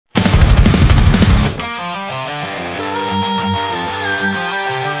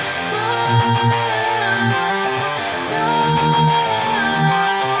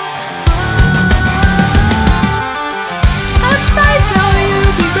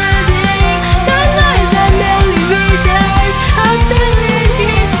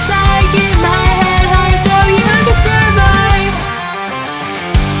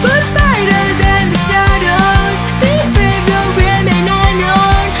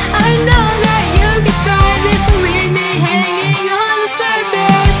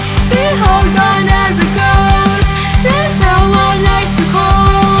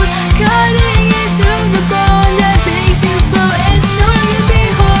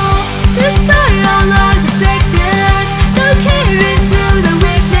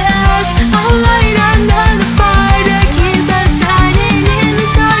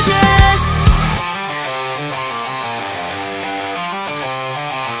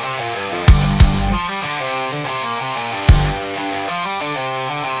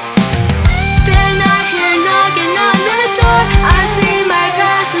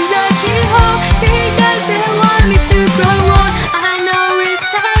to grow old. I know it's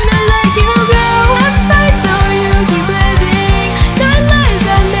time to let you go and fight so you keep living. The lies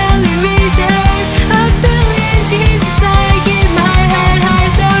a million reasons, a billion dreams inside. Keep my head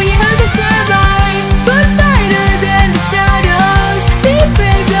high so you can survive. But brighter than the shadows, be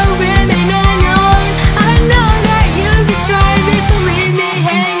brave, don't remain unknown. I know that you can try this, don't leave me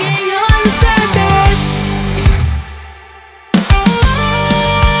hanging on the surface.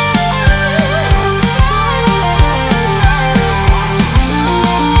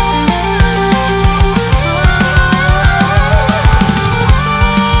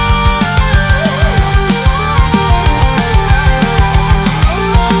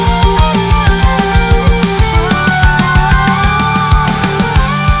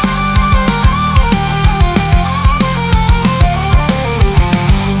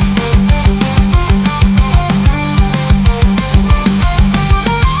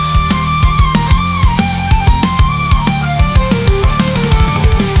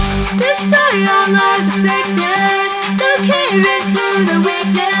 Destroy all of the sickness, don't cave into the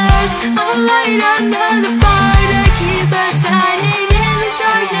weakness. I'm light under the fire.